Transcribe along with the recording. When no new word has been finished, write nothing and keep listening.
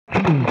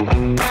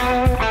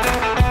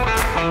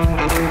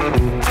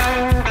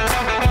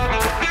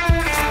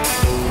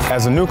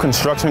As a new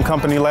construction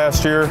company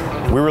last year,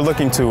 we were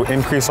looking to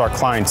increase our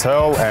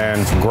clientele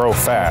and grow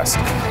fast.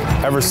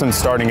 Ever since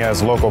starting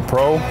as local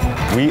pro,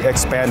 we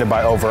expanded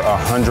by over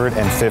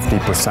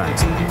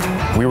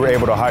 150%. We were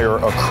able to hire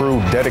a crew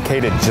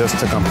dedicated just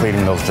to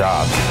completing those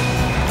jobs.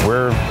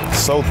 We're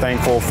so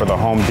thankful for the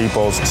Home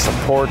Depot's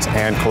support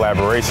and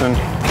collaboration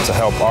to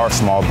help our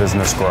small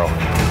business grow.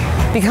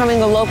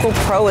 Becoming a local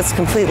pro has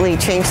completely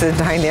changed the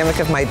dynamic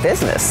of my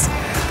business.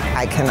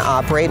 I can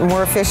operate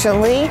more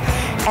efficiently,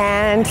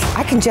 and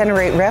I can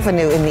generate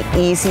revenue in the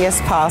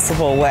easiest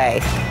possible way.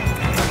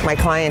 My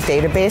client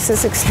database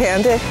has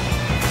expanded,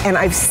 and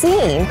I've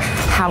seen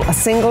how a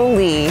single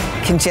lead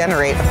can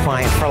generate a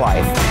client for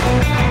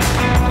life.